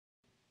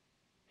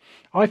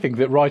I think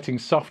that writing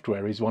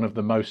software is one of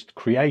the most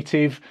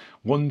creative,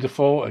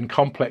 wonderful and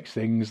complex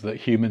things that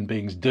human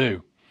beings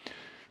do.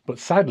 But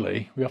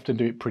sadly, we often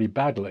do it pretty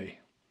badly.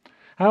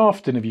 How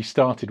often have you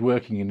started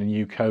working in a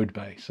new code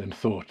base and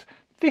thought,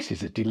 this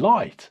is a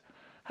delight.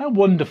 How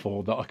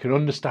wonderful that I can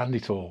understand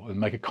it all and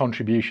make a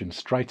contribution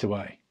straight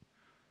away.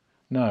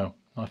 No,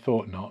 I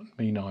thought not,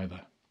 me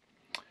neither.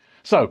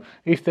 So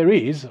if there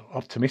is,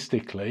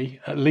 optimistically,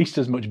 at least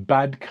as much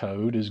bad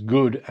code as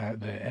good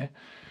out there,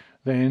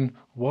 then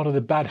what are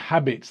the bad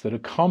habits that are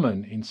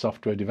common in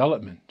software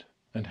development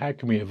and how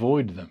can we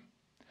avoid them?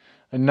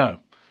 And no,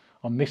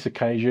 on this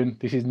occasion,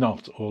 this is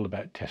not all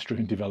about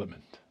test-driven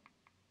development.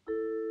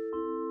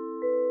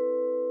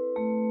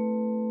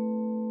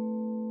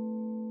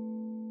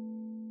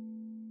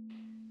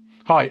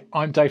 Hi,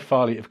 I'm Dave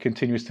Farley of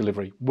Continuous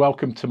Delivery.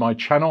 Welcome to my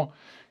channel.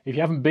 If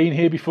you haven't been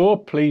here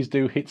before, please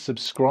do hit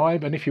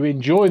subscribe, and if you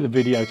enjoy the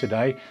video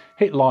today,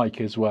 hit like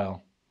as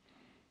well.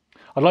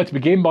 I'd like to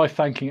begin by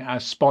thanking our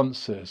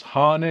sponsors,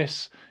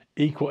 Harness,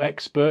 Equal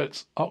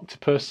Experts,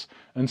 Octopus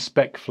and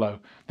SpecFlow.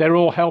 They're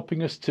all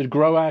helping us to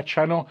grow our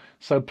channel,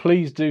 so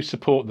please do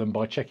support them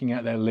by checking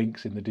out their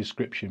links in the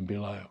description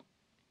below.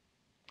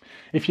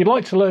 If you'd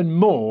like to learn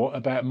more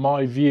about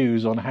my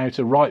views on how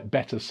to write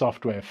better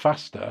software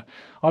faster,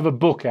 I have a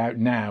book out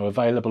now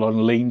available on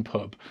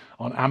Leanpub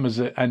on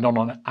Amazon and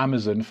on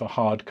Amazon for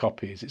hard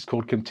copies. It's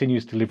called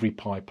Continuous Delivery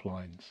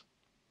Pipelines.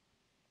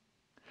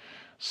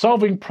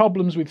 Solving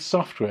problems with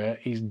software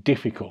is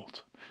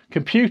difficult.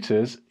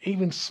 Computers,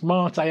 even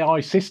smart AI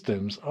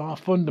systems, are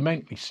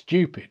fundamentally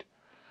stupid.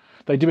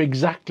 They do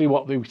exactly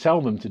what we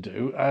tell them to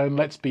do, and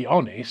let's be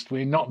honest,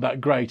 we're not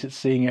that great at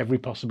seeing every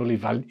possible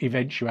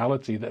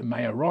eventuality that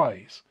may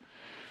arise.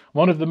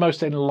 One of the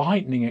most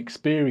enlightening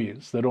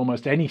experiences that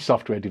almost any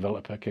software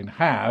developer can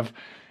have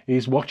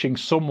is watching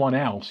someone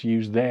else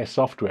use their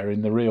software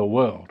in the real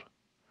world.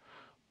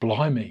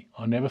 Blimey,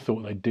 I never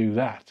thought they'd do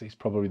that, is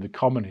probably the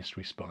commonest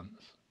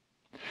response.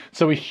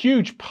 So a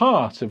huge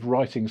part of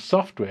writing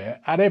software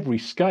at every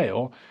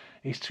scale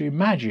is to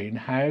imagine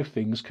how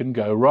things can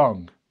go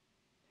wrong.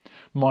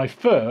 My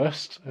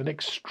first and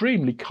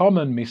extremely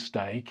common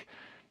mistake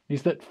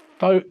is that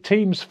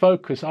teams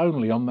focus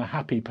only on the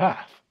happy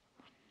path.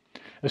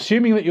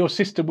 Assuming that your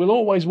system will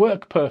always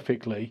work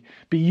perfectly,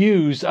 be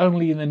used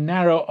only in the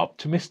narrow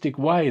optimistic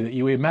way that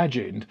you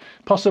imagined,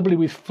 possibly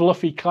with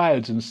fluffy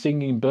clouds and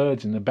singing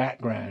birds in the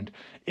background,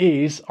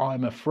 is,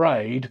 I'm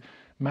afraid,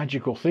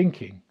 magical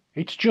thinking.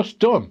 It's just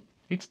dumb.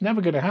 It's never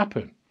going to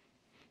happen.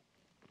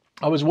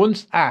 I was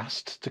once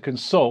asked to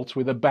consult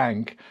with a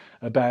bank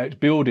about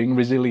building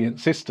resilient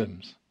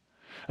systems.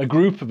 A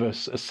group of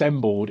us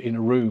assembled in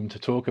a room to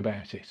talk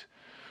about it.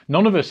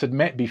 None of us had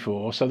met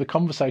before, so the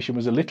conversation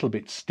was a little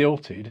bit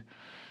stilted.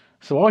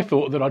 So I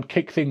thought that I'd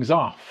kick things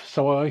off.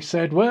 So I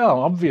said, well,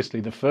 obviously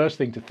the first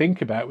thing to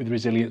think about with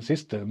resilient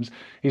systems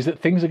is that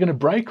things are going to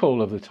break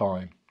all of the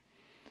time.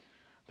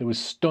 There was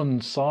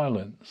stunned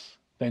silence.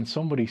 Then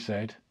somebody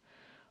said,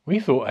 we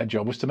thought our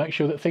job was to make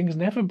sure that things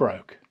never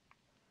broke.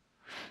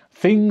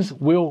 Things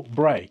will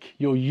break.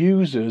 Your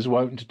users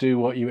won't do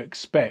what you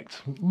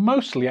expect,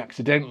 mostly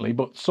accidentally,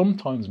 but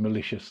sometimes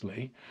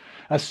maliciously.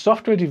 As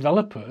software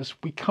developers,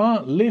 we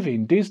can't live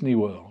in Disney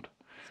World.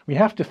 We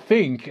have to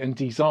think and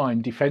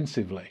design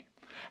defensively.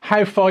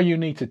 How far you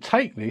need to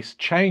take this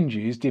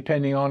changes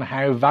depending on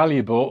how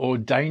valuable or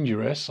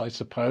dangerous, I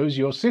suppose,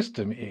 your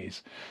system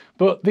is.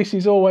 But this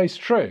is always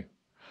true.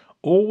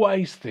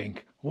 Always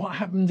think, what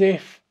happens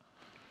if?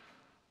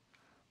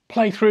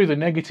 Play through the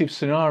negative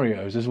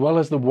scenarios as well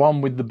as the one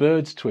with the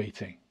birds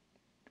tweeting.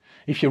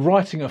 If you're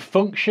writing a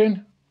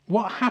function,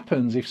 what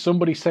happens if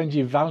somebody sends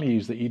you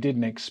values that you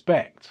didn't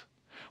expect?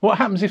 What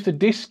happens if the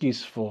disk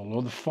is full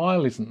or the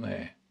file isn't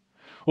there?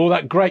 Or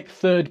that great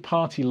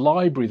third-party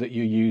library that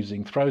you're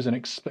using throws an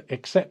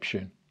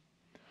exception?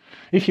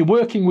 If you're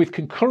working with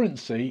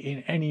concurrency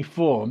in any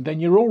form, then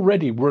you're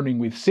already running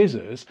with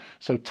scissors,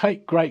 so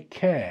take great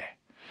care.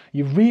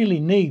 You really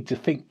need to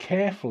think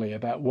carefully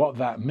about what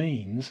that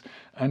means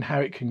and how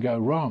it can go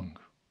wrong.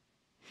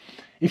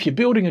 If you're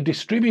building a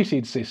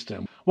distributed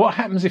system, what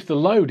happens if the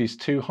load is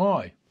too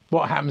high?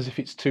 What happens if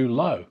it's too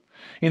low?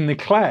 In the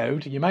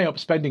cloud, you may end up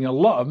spending a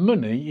lot of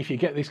money if you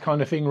get this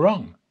kind of thing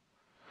wrong.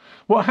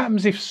 What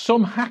happens if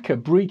some hacker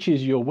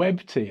breaches your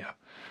web tier?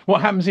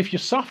 What happens if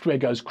your software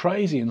goes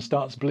crazy and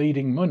starts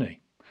bleeding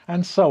money?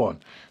 And so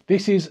on.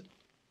 This is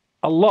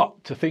a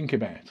lot to think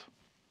about,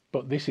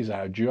 but this is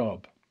our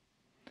job.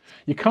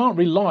 You can't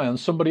rely on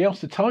somebody else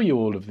to tell you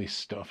all of this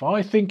stuff.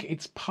 I think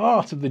it's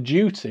part of the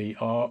duty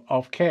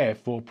of care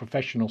for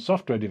professional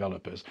software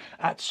developers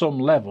at some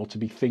level to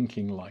be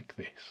thinking like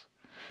this,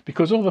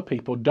 because other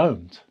people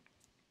don't.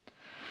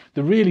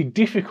 The really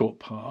difficult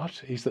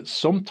part is that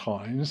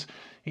sometimes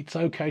it's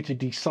okay to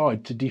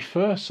decide to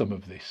defer some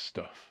of this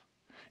stuff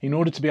in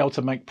order to be able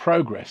to make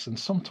progress, and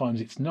sometimes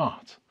it's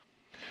not.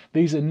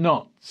 These are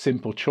not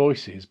simple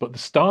choices, but the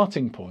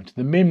starting point,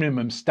 the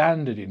minimum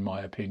standard in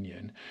my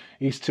opinion,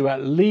 is to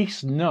at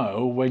least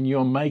know when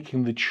you're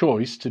making the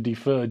choice to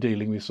defer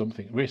dealing with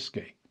something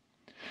risky.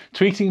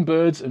 Tweeting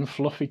birds and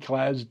fluffy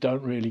clouds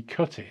don't really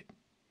cut it.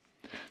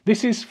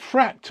 This is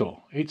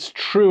fractal. It's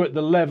true at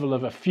the level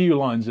of a few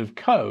lines of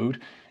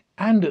code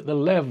and at the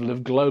level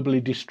of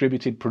globally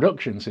distributed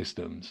production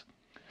systems.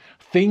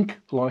 Think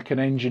like an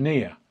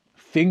engineer.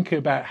 Think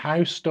about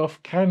how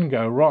stuff can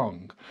go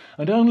wrong,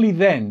 and only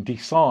then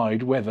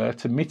decide whether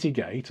to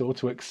mitigate or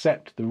to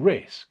accept the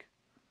risk.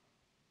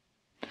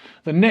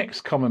 The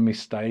next common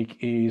mistake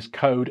is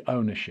code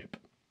ownership.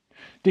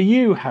 Do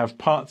you have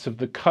parts of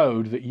the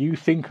code that you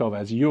think of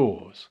as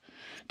yours?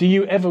 Do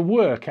you ever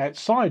work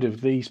outside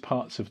of these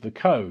parts of the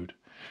code?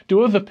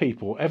 Do other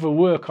people ever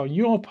work on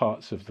your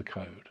parts of the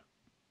code?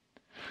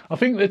 I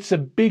think that's a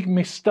big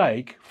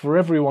mistake for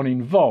everyone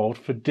involved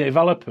for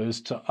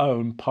developers to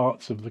own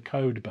parts of the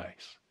code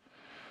base.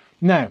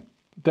 Now,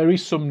 there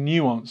is some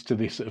nuance to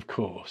this, of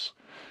course.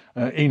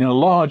 In a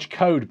large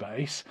code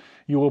base,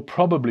 you will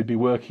probably be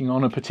working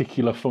on a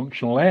particular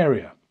functional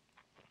area.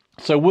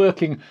 So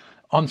working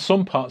on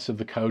some parts of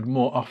the code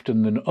more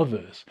often than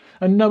others,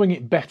 and knowing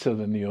it better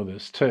than the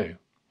others too.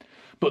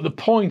 But the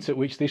point at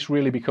which this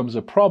really becomes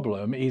a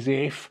problem is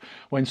if,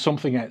 when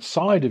something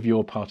outside of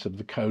your part of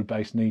the code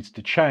base needs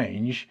to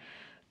change,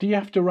 do you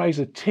have to raise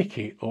a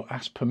ticket or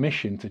ask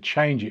permission to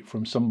change it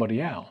from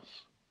somebody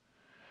else?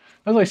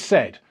 As I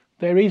said,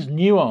 there is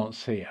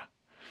nuance here.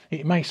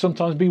 It may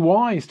sometimes be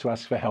wise to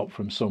ask for help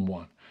from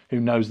someone who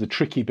knows the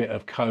tricky bit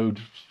of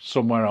code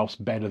somewhere else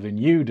better than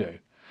you do.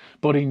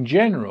 But in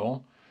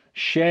general,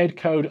 shared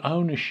code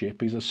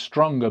ownership is a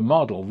stronger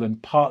model than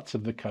parts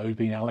of the code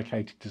being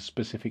allocated to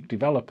specific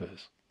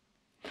developers.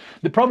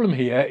 The problem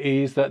here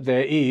is that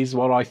there is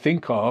what I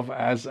think of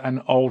as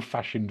an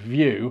old-fashioned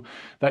view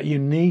that you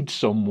need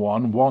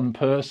someone, one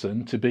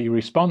person, to be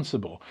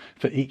responsible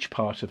for each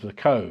part of the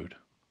code.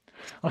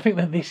 I think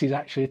that this is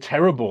actually a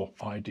terrible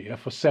idea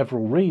for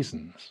several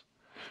reasons.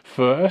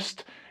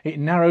 First, it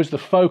narrows the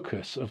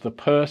focus of the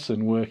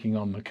person working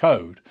on the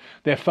code.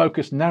 Their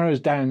focus narrows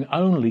down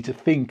only to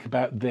think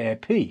about their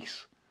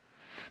piece.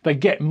 They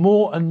get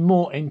more and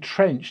more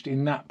entrenched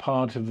in that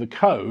part of the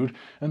code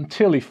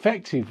until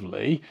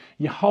effectively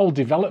your whole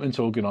development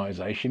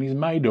organization is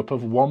made up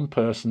of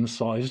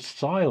one-person-sized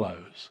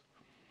silos.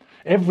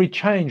 Every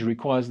change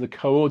requires the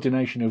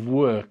coordination of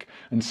work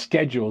and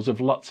schedules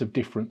of lots of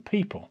different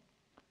people.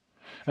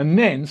 And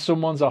then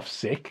someone's off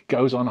sick,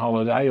 goes on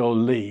holiday or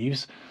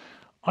leaves.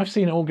 I've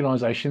seen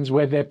organisations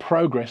where their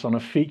progress on a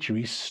feature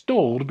is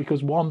stalled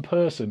because one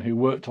person who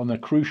worked on a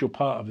crucial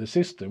part of the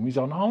system is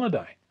on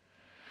holiday.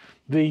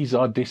 These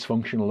are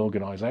dysfunctional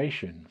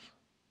organisations.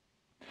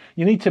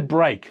 You need to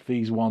break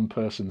these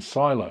one-person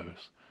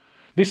silos.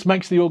 This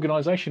makes the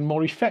organisation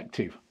more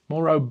effective,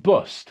 more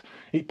robust.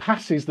 It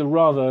passes the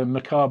rather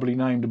macabrely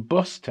named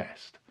bus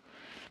test.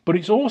 But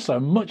it's also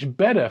much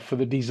better for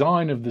the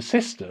design of the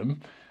system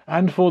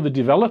and for the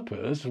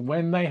developers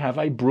when they have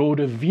a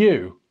broader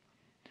view.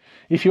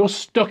 If you're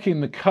stuck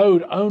in the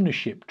code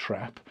ownership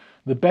trap,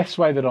 the best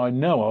way that I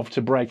know of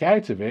to break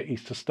out of it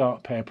is to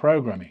start pair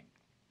programming.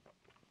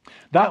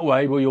 That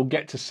way, you'll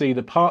get to see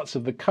the parts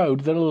of the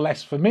code that are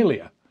less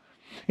familiar,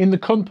 in the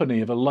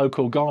company of a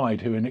local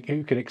guide who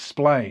can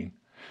explain.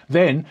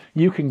 Then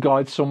you can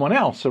guide someone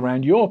else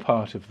around your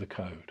part of the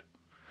code.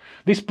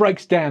 This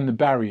breaks down the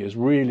barriers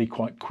really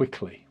quite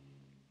quickly.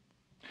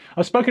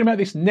 I've spoken about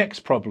this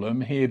next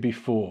problem here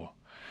before.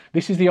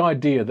 This is the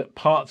idea that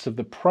parts of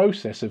the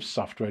process of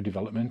software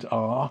development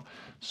are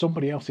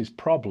somebody else's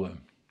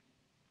problem.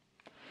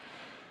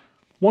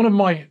 One of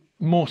my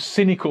more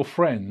cynical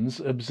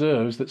friends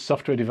observes that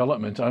software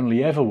development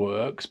only ever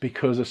works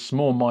because a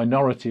small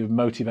minority of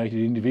motivated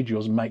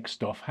individuals make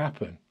stuff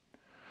happen.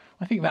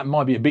 I think that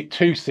might be a bit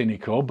too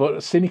cynical,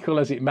 but cynical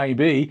as it may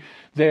be,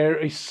 there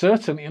is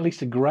certainly at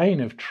least a grain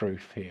of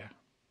truth here.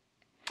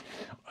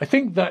 I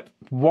think that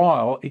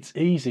while it's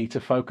easy to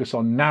focus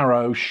on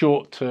narrow,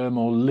 short-term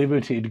or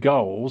limited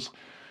goals,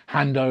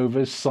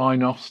 handovers,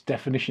 sign-offs,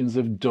 definitions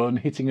of done,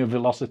 hitting a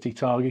velocity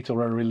target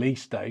or a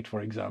release date,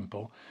 for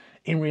example,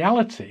 in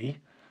reality,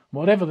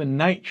 whatever the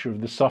nature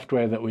of the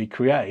software that we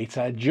create,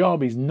 our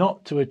job is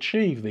not to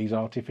achieve these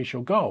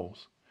artificial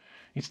goals.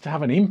 It's to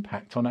have an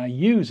impact on our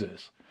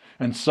users,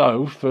 and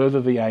so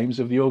further the aims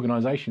of the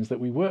organisations that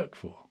we work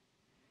for.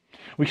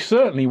 We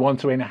certainly want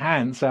to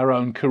enhance our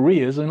own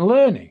careers and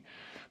learning,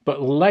 but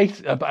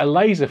a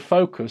laser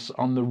focus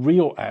on the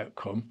real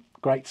outcome,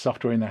 great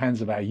software in the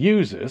hands of our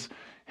users,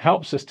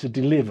 helps us to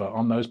deliver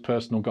on those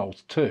personal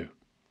goals too.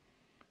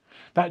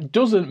 That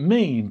doesn't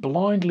mean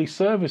blindly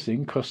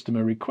servicing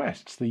customer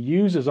requests. The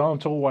users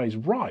aren't always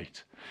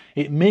right.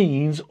 It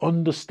means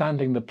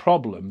understanding the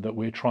problem that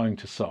we're trying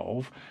to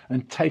solve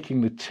and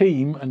taking the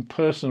team and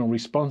personal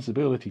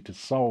responsibility to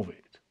solve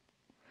it.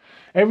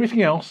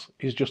 Everything else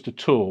is just a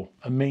tool,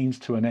 a means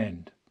to an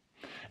end.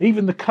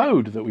 Even the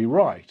code that we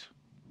write.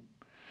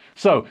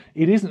 So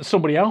it isn't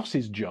somebody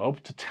else's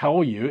job to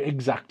tell you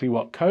exactly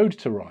what code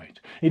to write.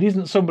 It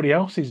isn't somebody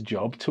else's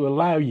job to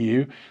allow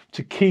you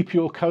to keep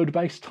your code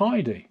base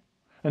tidy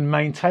and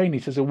maintain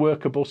it as a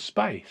workable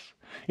space.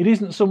 It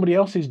isn't somebody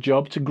else's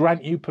job to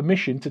grant you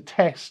permission to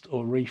test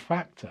or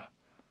refactor.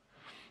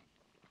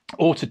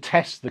 or to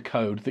test the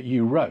code that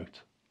you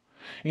wrote.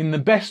 In the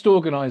best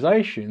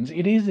organisations,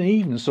 it isn't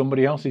even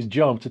somebody else's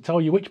job to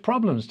tell you which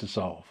problems to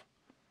solve.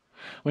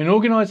 When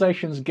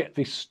organisations get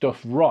this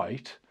stuff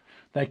right,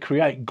 they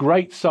create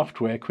great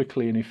software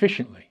quickly and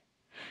efficiently.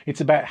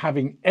 It's about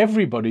having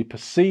everybody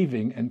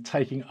perceiving and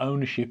taking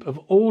ownership of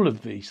all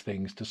of these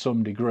things to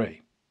some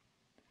degree.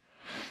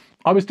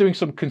 I was doing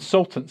some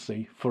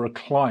consultancy for a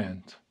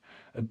client,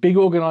 a big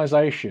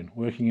organisation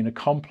working in a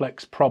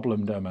complex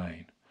problem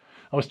domain.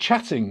 I was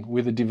chatting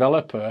with a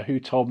developer who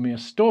told me a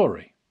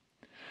story.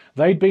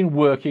 They'd been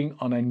working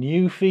on a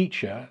new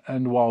feature,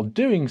 and while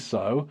doing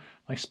so,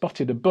 they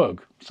spotted a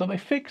bug, so they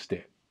fixed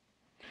it.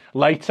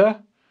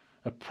 Later,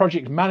 a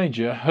project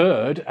manager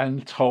heard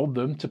and told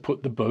them to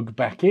put the bug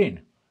back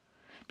in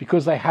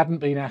because they hadn't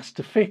been asked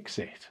to fix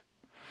it.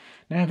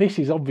 Now, this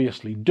is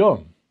obviously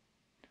dumb.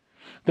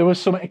 There were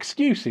some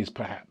excuses,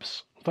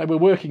 perhaps. They were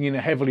working in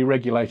a heavily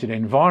regulated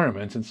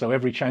environment, and so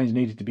every change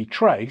needed to be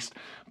traced.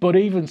 But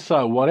even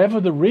so, whatever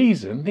the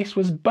reason, this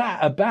was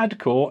a bad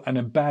call and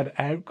a bad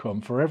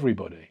outcome for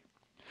everybody.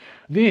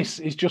 This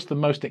is just the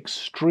most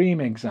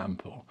extreme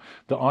example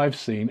that I've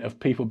seen of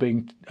people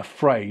being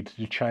afraid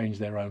to change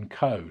their own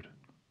code.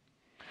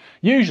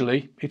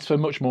 Usually, it's for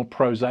much more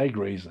prosaic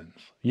reasons.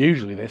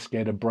 Usually, they're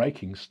scared of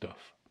breaking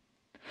stuff.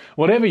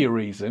 Whatever your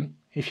reason,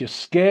 if you're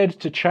scared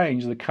to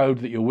change the code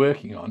that you're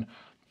working on,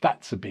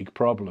 that's a big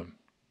problem.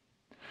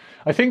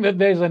 I think that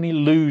there's an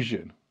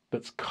illusion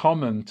that's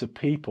common to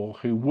people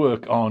who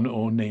work on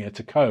or near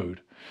to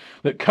code,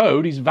 that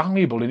code is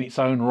valuable in its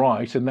own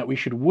right and that we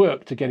should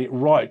work to get it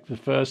right the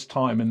first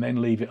time and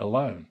then leave it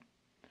alone.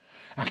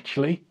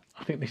 Actually,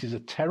 I think this is a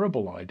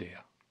terrible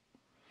idea.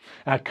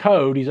 Our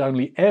code is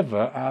only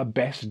ever our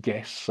best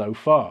guess so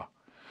far.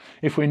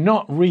 If we're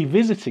not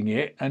revisiting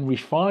it and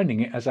refining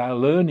it as our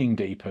learning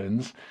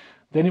deepens,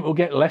 then it will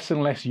get less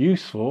and less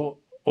useful,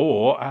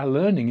 or our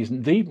learning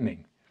isn't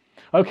deepening.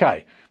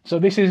 Okay, so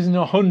this isn't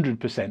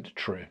 100%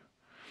 true.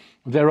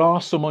 There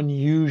are some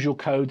unusual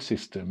code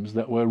systems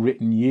that were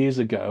written years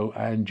ago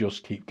and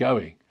just keep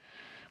going,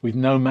 with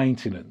no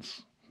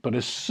maintenance. But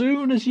as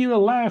soon as you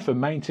allow for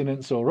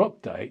maintenance or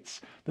updates,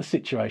 the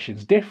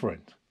situation's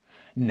different.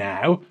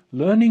 Now,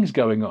 learning's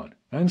going on,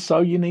 and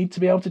so you need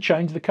to be able to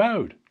change the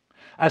code.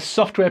 As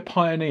software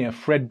pioneer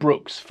Fred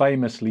Brooks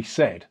famously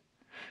said,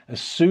 as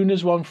soon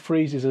as one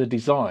freezes a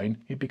design,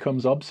 it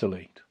becomes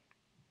obsolete.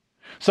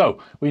 So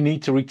we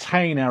need to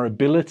retain our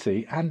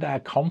ability and our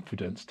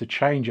confidence to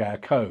change our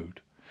code.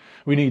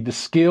 We need the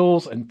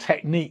skills and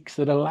techniques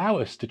that allow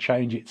us to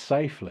change it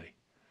safely.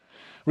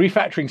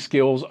 Refactoring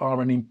skills are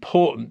an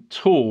important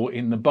tool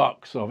in the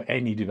box of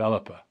any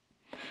developer,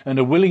 and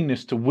a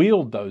willingness to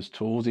wield those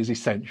tools is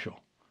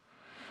essential.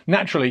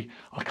 Naturally,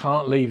 I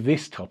can't leave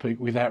this topic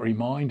without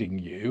reminding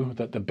you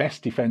that the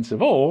best defense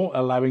of all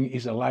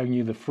is allowing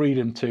you the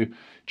freedom to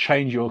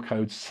change your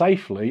code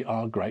safely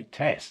are great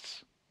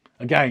tests.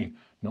 Again,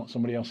 not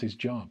somebody else's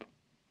job.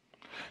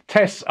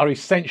 Tests are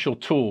essential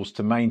tools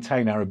to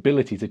maintain our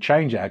ability to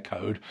change our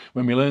code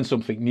when we learn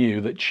something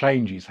new that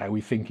changes how we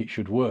think it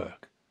should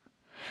work.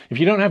 If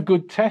you don't have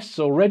good tests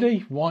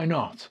already, why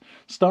not?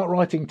 Start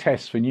writing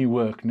tests for new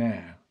work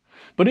now.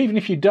 But even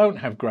if you don't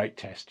have great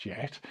tests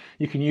yet,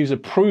 you can use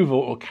approval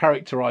or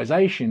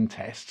characterization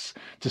tests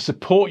to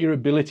support your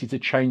ability to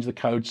change the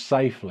code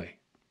safely.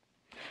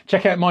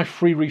 Check out my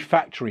free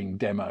refactoring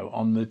demo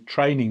on the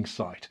training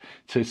site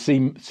to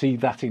see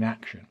that in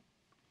action.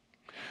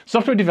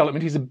 Software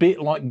development is a bit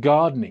like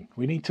gardening.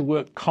 We need to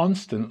work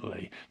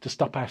constantly to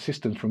stop our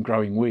systems from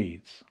growing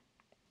weeds.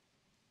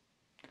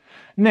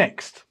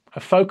 Next, a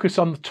focus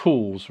on the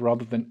tools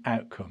rather than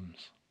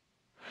outcomes.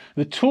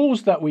 The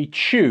tools that we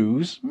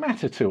choose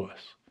matter to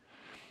us.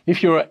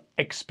 If you're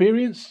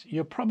experienced,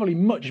 you're probably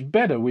much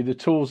better with the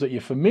tools that you're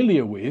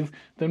familiar with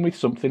than with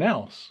something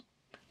else.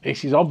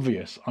 This is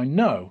obvious, I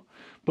know,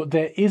 but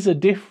there is a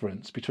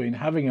difference between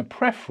having a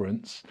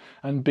preference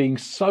and being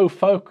so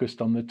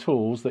focused on the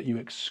tools that you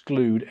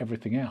exclude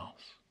everything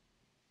else.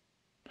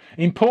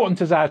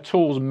 Important as our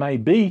tools may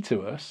be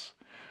to us,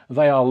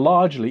 they are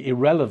largely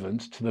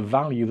irrelevant to the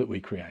value that we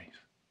create.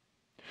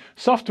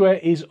 Software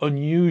is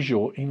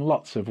unusual in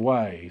lots of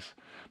ways,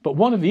 but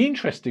one of the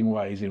interesting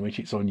ways in which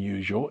it's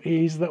unusual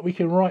is that we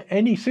can write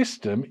any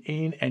system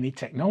in any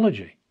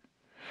technology.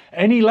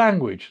 Any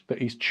language that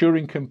is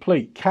Turing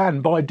complete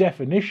can, by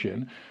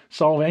definition,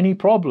 solve any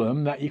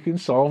problem that you can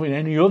solve in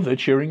any other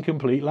Turing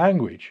complete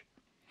language.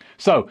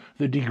 So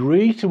the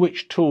degree to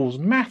which tools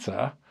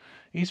matter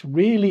is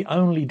really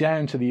only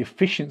down to the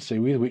efficiency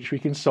with which we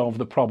can solve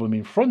the problem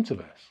in front of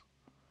us.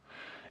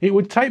 It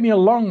would take me a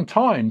long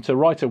time to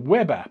write a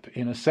web app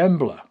in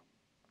assembler,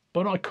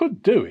 but I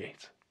could do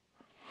it.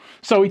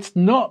 So it's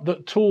not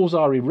that tools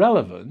are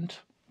irrelevant,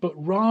 but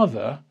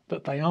rather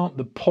that they aren't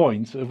the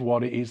point of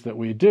what it is that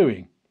we're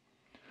doing.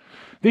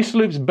 This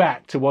loops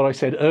back to what I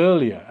said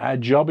earlier. Our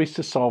job is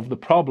to solve the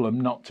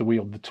problem, not to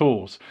wield the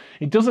tools.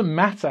 It doesn't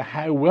matter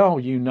how well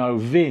you know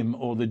Vim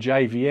or the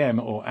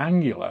JVM or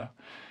Angular,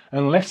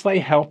 unless they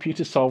help you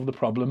to solve the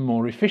problem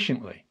more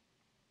efficiently.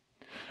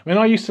 When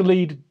I used to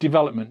lead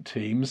development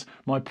teams,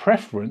 my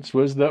preference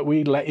was that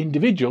we let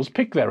individuals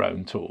pick their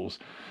own tools.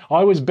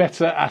 I was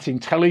better at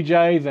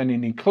IntelliJ than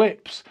in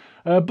Eclipse,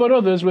 but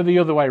others were the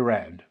other way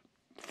round.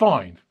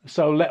 Fine,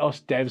 so let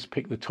us devs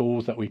pick the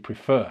tools that we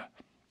prefer,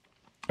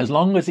 as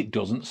long as it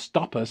doesn't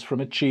stop us from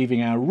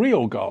achieving our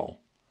real goal.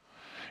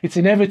 It's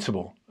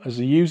inevitable. As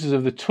the users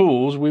of the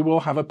tools, we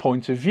will have a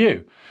point of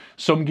view.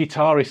 Some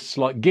guitarists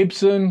like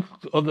Gibson,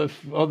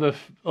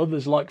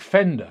 others like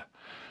Fender.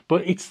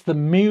 But it's the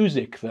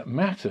music that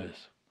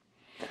matters.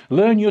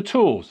 Learn your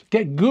tools,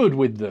 get good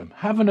with them,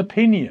 have an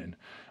opinion,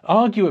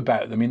 argue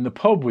about them in the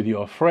pub with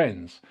your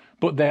friends,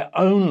 but they're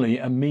only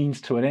a means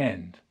to an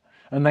end,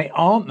 and they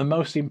aren't the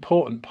most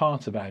important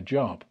part of our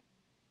job.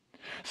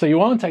 So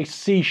you aren't a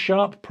C#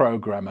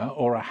 programmer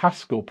or a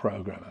Haskell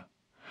programmer.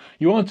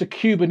 You aren't a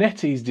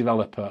Kubernetes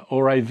developer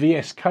or a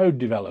VS Code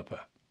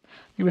developer.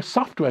 You're a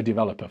software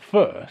developer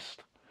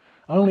first.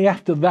 Only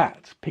after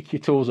that, pick your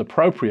tools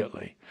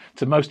appropriately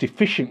to most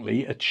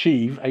efficiently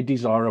achieve a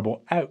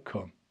desirable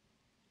outcome.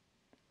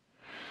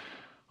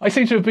 I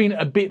seem to have been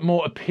a bit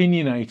more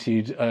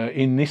opinionated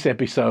in this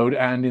episode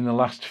and in the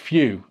last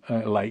few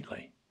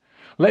lately.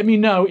 Let me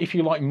know if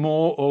you like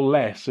more or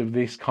less of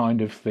this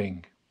kind of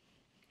thing.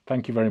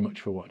 Thank you very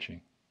much for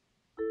watching.